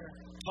Bible together,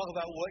 talk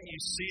about what you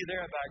see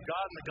there about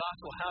God and the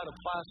gospel, how it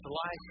applies to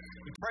life.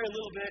 You pray a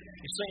little bit,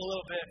 you sing a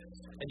little bit,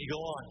 and you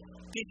go on.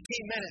 15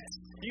 minutes.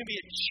 You can be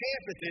a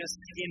champ at this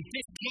in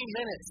 15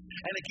 minutes.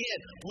 And again,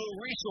 we'll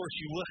resource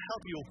you, we'll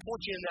help you, we'll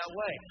point you in that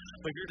way.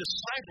 But your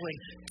discipling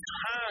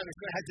time is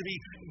going to have to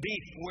be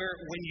where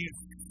when you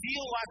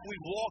feel like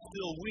we've walked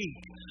through a week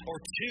or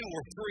 2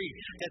 or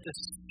 3, that the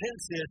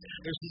sense is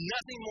there's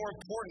nothing more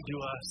important to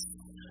us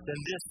than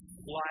this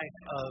life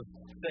of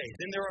faith.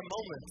 Then there are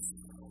moments.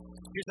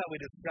 Here's how we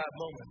describe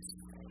moments.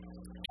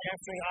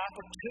 Capturing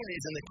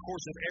opportunities in the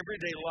course of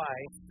everyday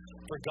life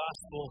for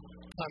gospel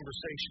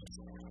conversations.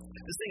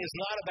 This thing is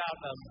not about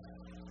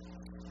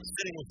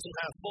sitting with some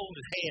kind of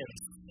folded hands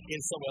in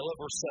some way. I love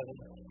verse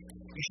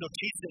 7. You shall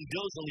teach them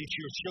diligently to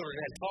your children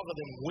and talk of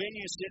them when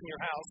you sit in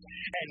your house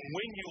and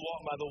when you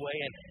walk by the way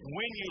and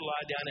when you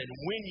lie down and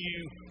when you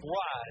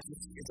rise.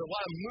 It's a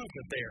lot of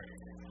movement there.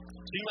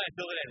 So you might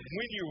feel it in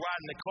when you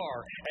ride in the car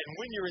and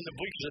when you're in the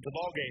bleachers at the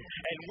ball game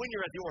and when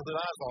you're at the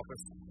orthodontist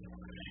office.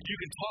 You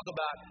can talk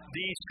about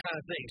these kind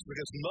of things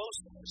because most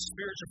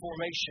spiritual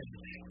formation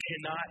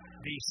cannot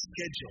be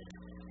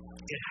scheduled.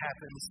 It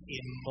happens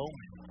in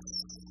moments.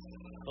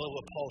 I love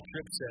what Paul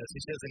Tripp says.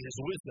 He says in his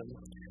wisdom,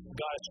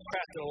 God has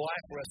crafted a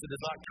life for us that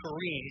does not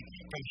careen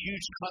from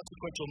huge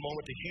consequential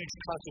moment to huge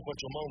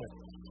consequential moment.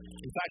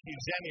 In fact, if you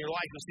examine your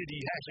life, you'll see that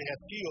you actually have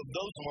few of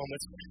those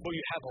moments, but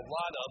you have a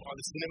lot of are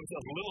the significance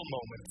of little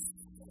moments.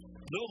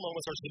 Little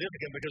moments are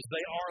significant because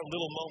they are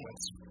little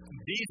moments.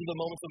 These are the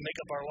moments that make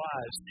up our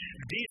lives.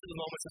 These are the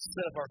moments that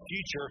set up our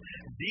future.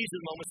 These are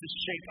the moments that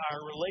shape our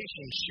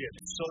relationships.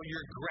 So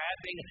you're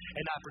grabbing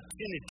an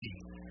opportunity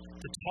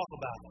to talk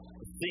about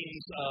the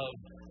things of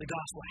the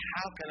gospel.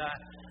 How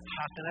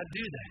can I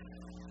do that?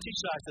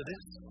 2 sides to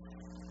this.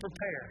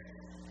 Prepare.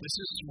 This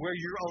is where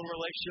your own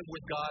relationship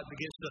with God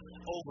begins to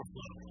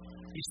overflow.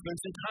 You spend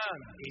some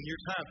time in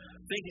your time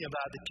thinking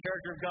about the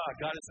character of God.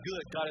 God is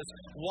good. God is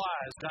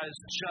wise. God is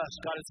just.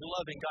 God is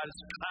loving. God is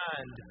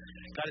kind.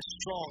 God is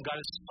strong. God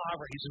is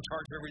sovereign. He's in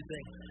charge of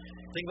everything.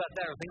 Think about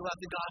that. Or think about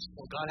the gospel.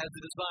 God has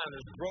the design.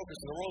 There's brokenness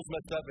and the world's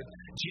messed up, and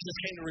Jesus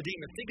came to redeem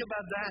it. Think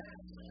about that.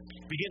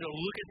 Begin to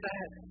look at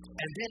that.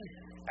 And then,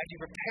 as you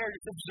prepare,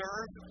 just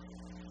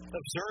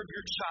observe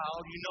your child.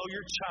 You know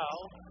your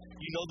child.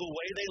 You know the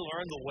way they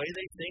learn, the way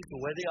they think,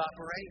 the way they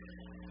operate.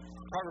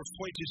 Proverbs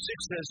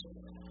 22:6 says,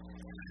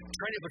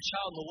 train up a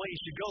child in the way he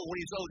should go. When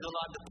he's old, he'll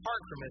not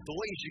depart from it. The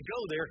way he should go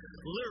there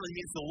literally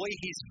means the way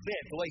he's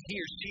bent, the way he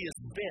or she is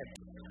bent.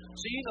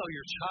 So you know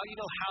your child. You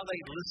know how they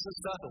listen to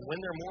stuff and when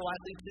they're more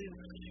likely to.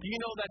 You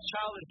know that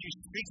child, if you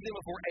speak to them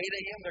before 8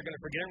 a.m., they're going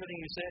to forget everything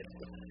you said.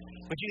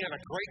 But you can have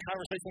a great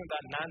conversation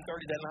about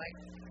 9:30 that night,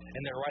 and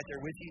they're right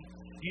there with you.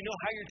 You know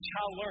how your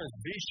child learns,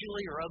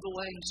 visually or other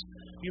ways.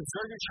 You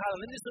observe your child,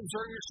 and then just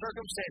observe your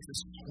circumstances.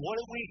 What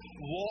are we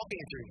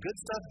walking through? Good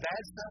stuff,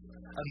 bad stuff,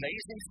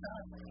 amazing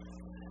stuff.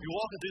 You're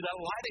walking through that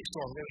lighting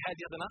storm that we had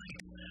the other night.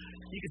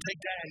 You can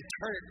take that and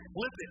turn it,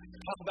 flip it,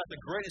 talk about the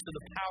greatness of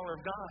the power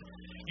of God.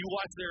 You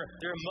watch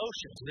their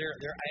emotions,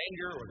 their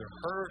anger or their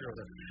hurt or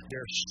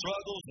their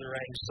struggles, their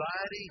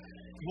anxiety.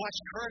 You watch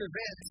current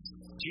events.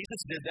 Jesus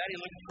did that. He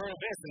looked at current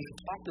events and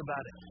talked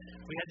about it.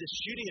 We had this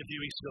shooting a few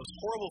weeks ago. This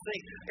horrible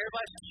thing.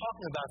 Everybody's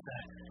talking about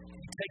that.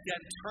 You take that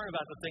and turn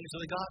about the things of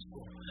the gospel.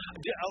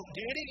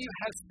 Do any of you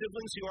have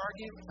siblings who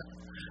argue?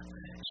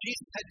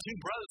 Jesus had two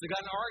brothers that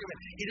got in an argument.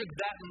 He took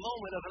that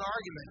moment of an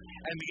argument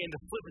and began to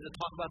flip it to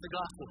talk about the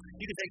gospel.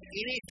 You can take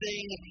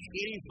anything,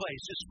 any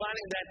place, just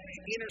finding that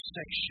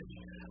intersection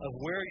of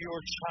where your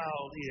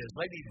child is.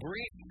 Maybe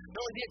brief,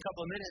 only be a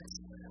couple of minutes.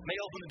 May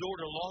open the door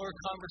to a longer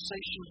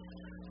conversation.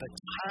 But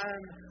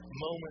time,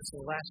 moments,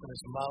 and last one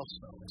is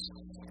milestones.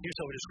 Here's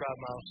how we describe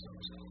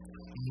milestones.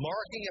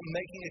 Marking and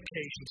making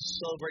occasions to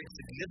celebrate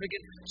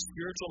significant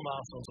spiritual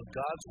milestones of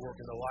God's work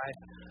in the life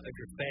of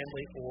your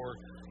family or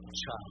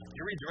child.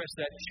 You read the rest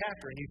of that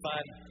chapter and you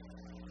find,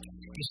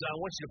 he said, I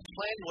want you to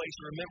plan ways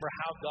to remember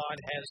how God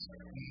has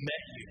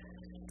met you.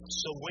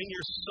 So when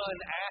your son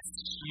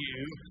asks you,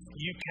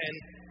 you can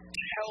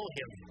tell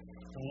him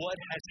what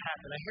has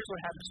happened. Now here's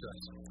what happens to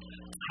us.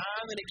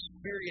 Time and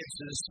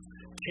experiences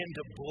tend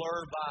to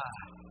blur by.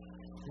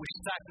 We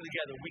cycle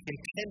together. We can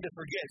tend to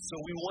forget. So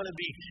we want to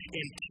be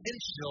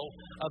intentional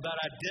about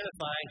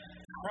identifying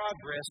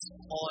progress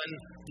on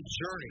the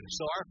journey.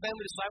 So our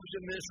family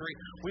discipleship ministry,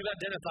 we've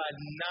identified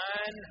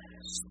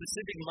 9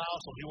 specific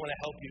milestones we want to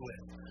help you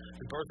with.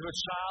 The birth of a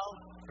child,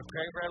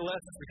 preparing for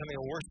adolescence, becoming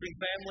a worshiping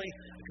family,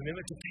 a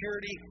commitment to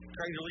purity,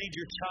 trying to lead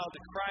your child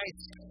to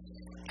Christ,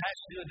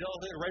 passion to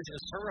adulthood, raising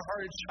a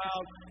servant-hearted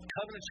child,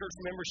 covenant church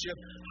membership,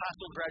 high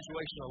school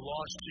graduation, and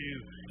launch to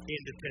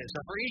independence.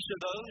 Now, for each of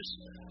those,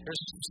 there's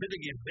a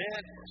specific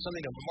event,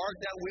 something to mark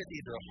that with,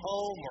 either at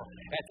home or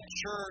at the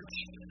church.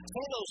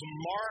 Some of those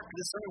mark,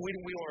 this is something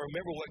we want to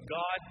remember what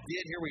God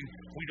did here.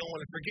 We don't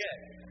want to forget.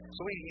 So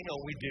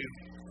we do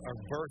our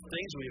birth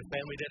things, we do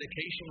family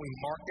dedication, we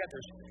mark that.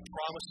 There's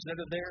promises that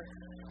are there.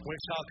 When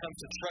a child comes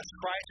to trust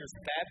Christ, there's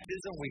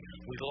baptism,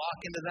 we lock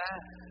into that.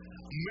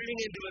 Moving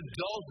into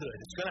adulthood,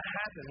 it's going to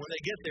happen when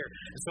they get there.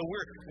 And so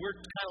we're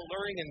kind of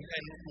learning and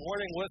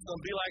learning what it's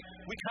going to be like.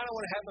 We kind of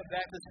want to have a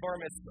Baptist bar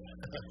mitzvah.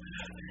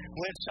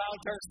 When a child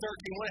turns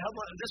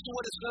 13, this is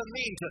what it's going to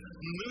mean to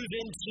move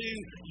into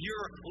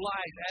your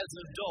life as an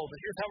adult. And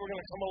here's how we're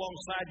going to come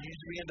alongside you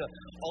to begin to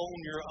own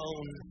your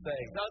own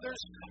faith. Others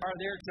are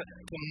there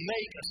to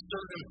make a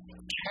certain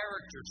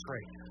character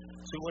trait.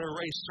 So we want to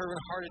raise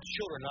servant-hearted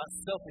children, not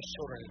selfish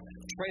children.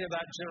 Train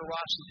about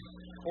generosity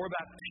or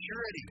about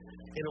purity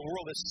in a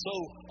world that's so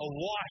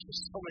awash with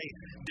so many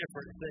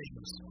different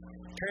things.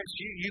 Parents,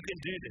 you can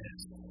do this.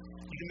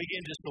 You can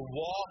begin just to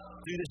walk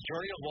through this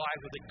journey of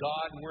life with a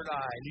God-word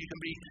eye. And you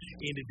can be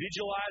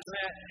individualized in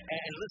that.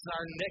 And listen,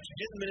 our next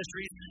gen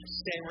ministries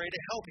stand ready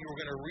to help you. We're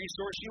going to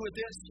resource you with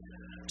this.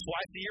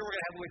 Twice a year, we're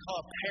going to have what we call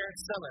a parent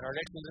summit. Our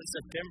next one is in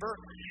September.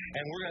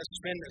 And we're going to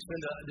spend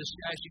this,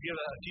 actually give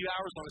a few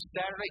hours on a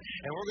Saturday.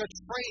 And we're going to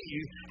train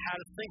you how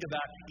to think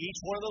about each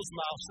one of those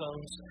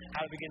milestones,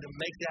 how to begin to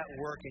make that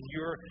work in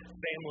your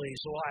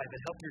family's life and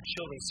help your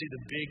children see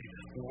the big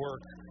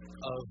work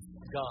of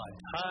God.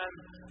 Time,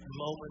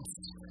 moments,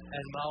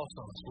 and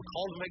milestones. We're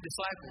called to make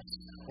disciples.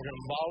 We're going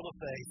to model the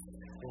faith,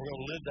 and we're going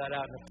to live that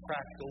out in a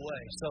practical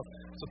way.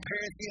 So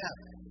parents,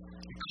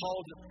 you're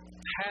called to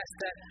pass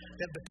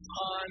that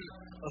baton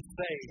of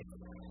faith.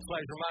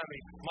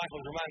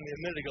 Michael reminded me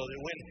a minute ago that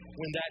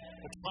when that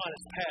baton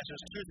is passed,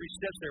 there's 2 or 3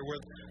 steps there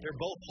where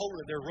they're both holding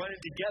it, they're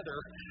running together,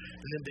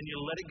 and then you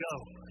let it go,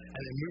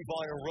 and then move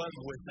on and run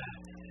with that.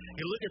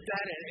 You look at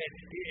that,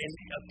 and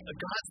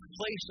God's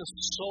placed a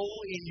soul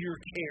in your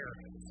care.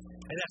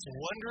 And that's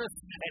wondrous,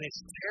 and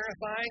it's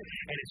terrifying,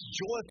 and it's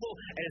joyful,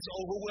 and it's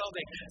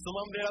overwhelming. So,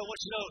 Mom and Dad, I want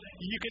you to know,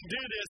 you can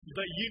do this,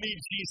 but you need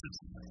Jesus.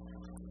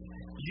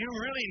 You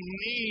really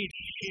need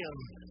Him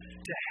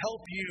to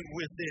help you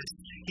with this.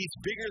 He's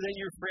bigger than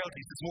your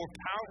frailties. He's more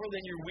powerful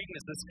than your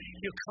weaknesses.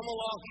 He'll come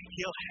along.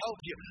 He'll help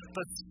you.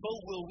 But so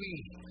will we.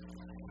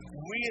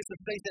 We as a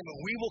faith family,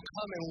 we will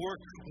come and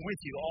work with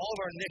you. All of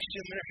our next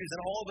gen ministries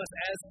and all of us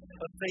as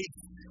a faith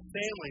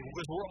family,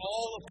 because we're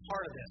all a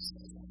part of this.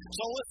 So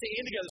I want to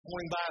end together this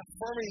morning by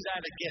affirming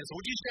that again. So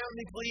would you stand with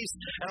me, please?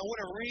 And I want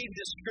to read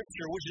this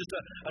scripture, which is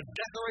a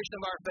declaration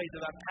of our faith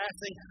about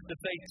passing the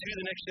faith to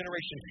the next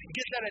generation.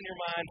 Get that in your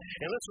mind,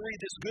 and let's read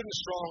this good and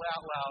strong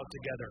out loud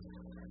together.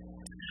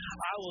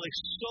 I will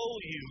extol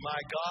you,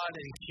 my God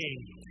and King.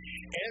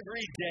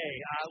 Every day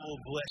I will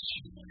bless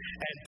you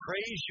and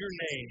praise your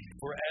name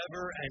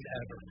forever and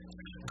ever.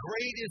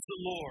 Great is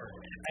the Lord,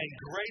 and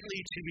greatly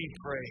to be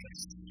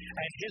praised,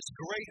 and his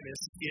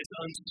greatness is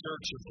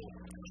unsearchable.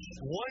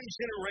 One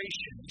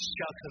generation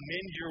shall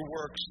commend your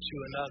works to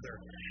another,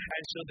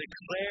 and shall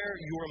declare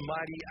your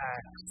mighty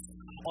acts.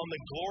 On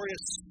the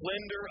glorious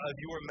splendor of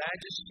your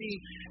majesty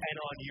and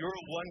on your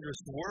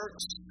wondrous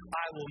works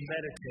I will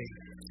meditate.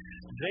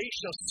 They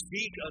shall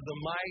speak of the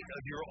might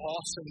of your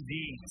awesome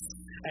deeds,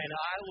 and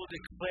I will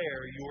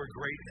declare your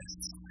greatness.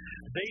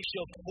 They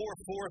shall pour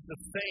forth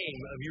the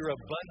fame of your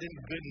abundant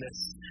goodness,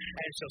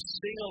 and shall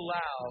sing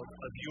aloud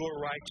of your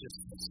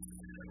righteousness.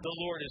 The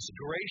Lord is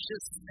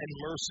gracious and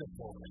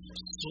merciful,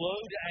 slow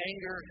to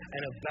anger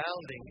and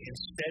abounding in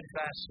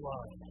steadfast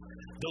love.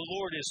 The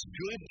Lord is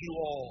good to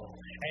all,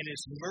 and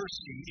his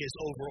mercy is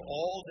over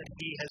all that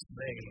he has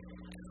made.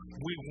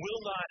 We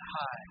will not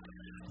hide,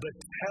 but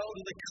tell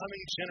to the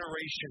coming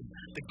generation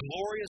the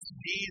glorious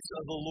deeds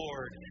of the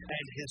Lord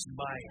and his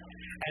might,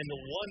 and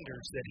the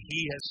wonders that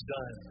he has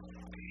done.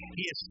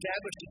 He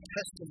established a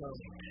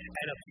testimony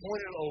and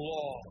appointed a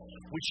law,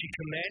 which he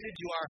commanded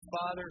to our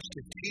fathers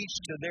to teach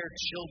to their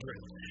children,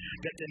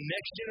 that the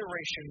next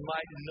generation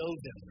might know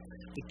them,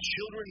 the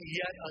children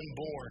yet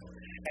unborn,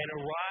 and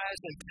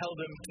arise and tell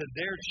them to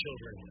their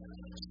children,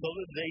 so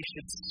that they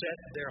should set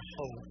their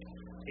hope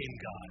in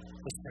God.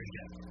 Let's pray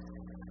together.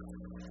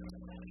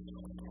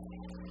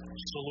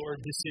 So, Lord,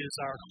 this is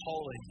our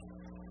calling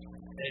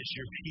as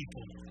your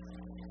people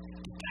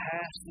to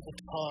pass the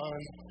baton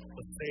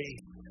of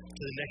faith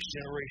to the next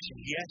generation.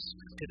 Yes,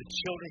 to the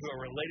children who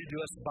are related to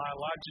us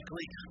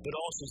biologically, but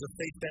also as a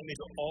faith family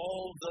to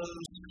all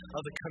those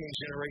of the coming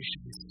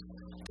generations.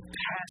 To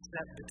pass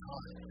that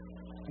baton.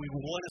 We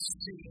want to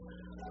see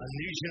a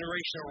new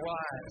generation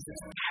arise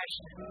that's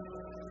passionate,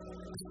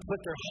 to put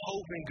their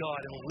hope in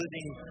God and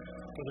living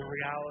for the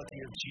reality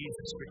of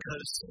Jesus,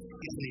 because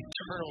it's an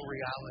eternal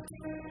reality.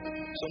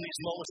 So in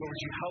these moments, Lord,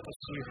 would you help us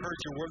as we heard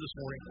your word this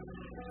morning?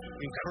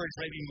 We encourage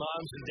maybe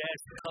moms and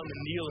dads to come and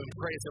kneel and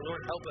pray and say,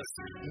 Lord, help us.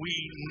 We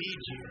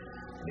need you.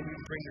 Maybe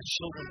we bring their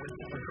children with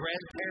them, or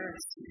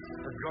grandparents,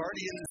 or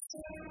guardians,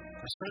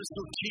 or Sunday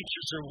school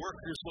teachers or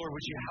workers. Lord,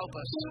 would you help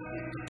us to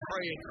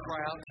pray and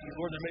cry out to you?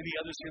 Lord, there may be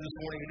others here this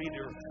morning who need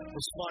to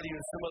respond to you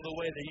in some other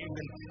way that you've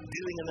been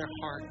dealing in their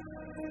heart.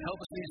 Help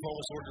us in these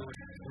moments, Lord, to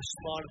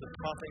respond to the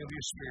prompting of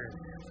your Spirit.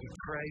 We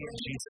pray in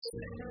Jesus'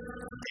 name.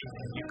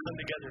 Amen. You come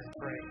together and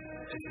pray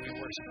as we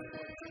worship the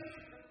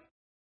Lord.